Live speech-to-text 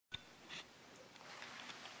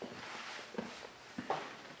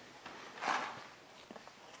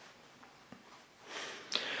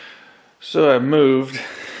So I moved,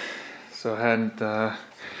 so I hadn't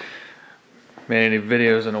made any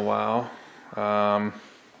videos in a while.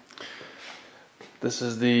 This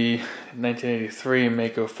is the 1983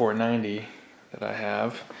 Maico 490 that I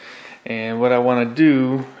have, and what I want to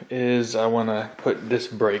do is I want to put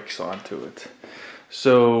disc brakes onto it.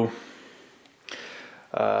 So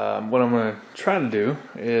what I'm going to try to do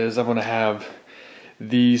is I'm going to have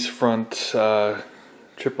these front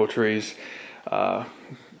triple trees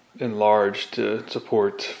enlarged to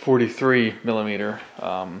support 43 millimeter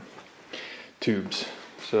tubes.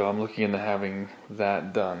 So I'm looking into having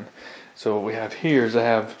that done. So what we have here is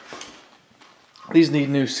these need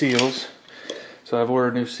new seals. So I've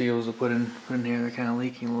ordered new seals to put in here. They're kind of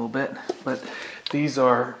leaking a little bit, but these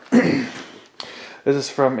are this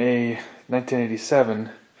is from a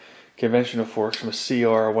 1987 conventional forks from a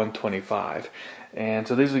CR 125, and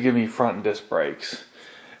so these will give me front disc brakes.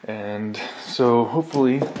 And so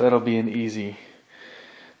hopefully that'll be an easy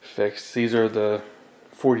fix. These are the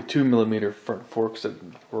 42 millimeter front forks that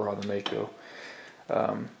were on the Maico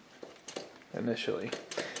initially.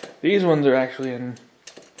 These ones are actually in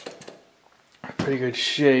pretty good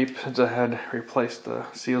shape, since I had replaced the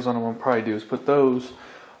seals on them. What I'll probably do is put those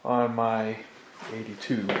on my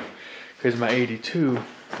 82, because my 82,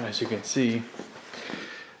 as you can see,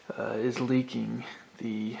 is leaking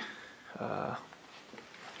the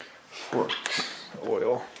forks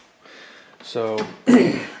oil. So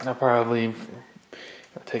I'll probably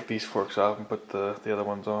take these forks off and put the other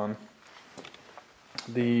ones on.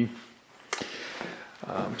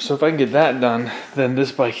 So if I can get that done, then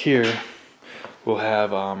this bike here will have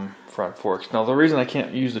front forks. Now the reason I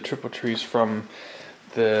can't use the triple trees from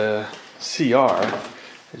the CR,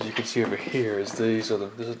 as you can see over here, is this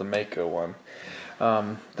is the Maico one.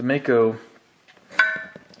 The Maico,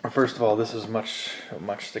 first of all, this is a much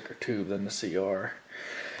thicker tube than the CR,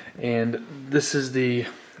 and this is the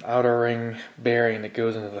outer ring bearing that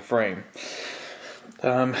goes into the frame.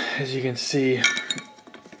 As you can see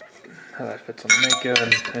how that fits on the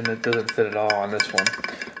Maico, and it doesn't fit at all on this one.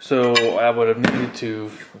 So I would have needed to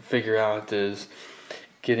figure out is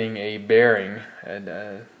getting a bearing,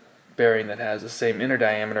 and bearing that has the same inner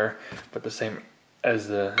diameter, but the same as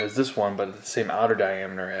this one, but the same outer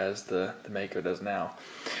diameter as the Maico does now.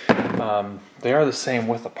 They are the same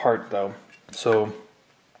width apart though, so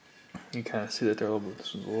you kind of see that they're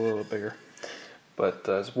this one's a little bigger, but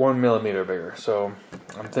it's 1 millimeter bigger. So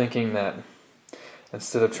I'm thinking that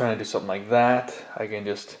instead of trying to do something like that, I can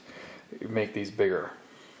just make these bigger.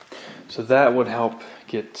 So that would help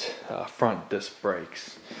get front disc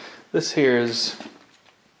brakes. This here is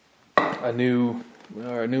a newer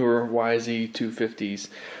YZ 250s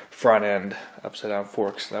front end upside down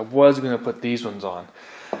forks. And I was going to put these ones on,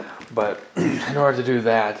 but in order to do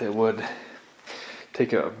that, it would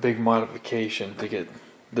take a big modification to get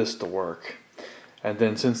this to work. And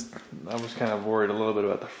then since I was kind of worried a little bit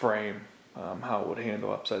about the frame, how it would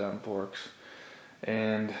handle upside down forks,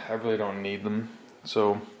 and I really don't need them.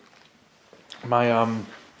 So my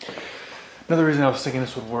another reason I was thinking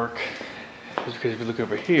this would work is because if you look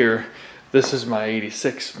over here, this is my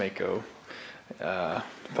 86 Maico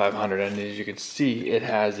 500, and as you can see, it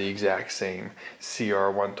has the exact same CR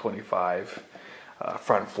 125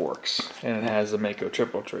 front forks, and it has the Maico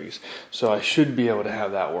triple trees. So I should be able to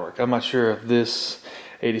have that work. I'm not sure if this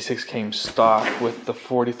 86 came stock with the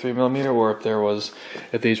 43 millimeter, or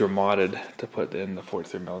if these were modded to put in the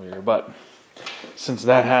 43 millimeter. But since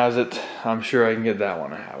that has it, I'm sure I can get that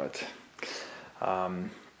one to have it.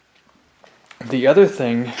 The other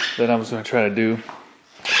thing that I was going to try to do,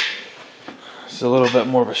 is a little bit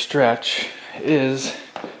more of a stretch, is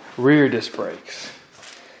rear disc brakes.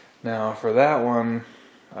 Now for that one,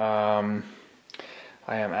 I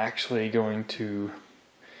am actually going to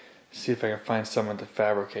see if I can find someone to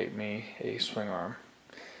fabricate me a swing arm.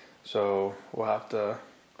 So we'll have to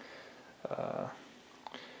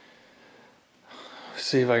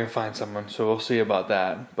see if I can find someone. So we'll see about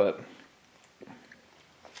that. But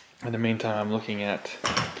in the meantime, I'm looking at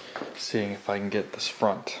seeing if I can get this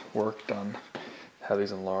front work done, have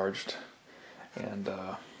these enlarged, and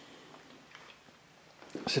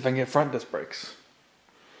see if I can get front disc brakes.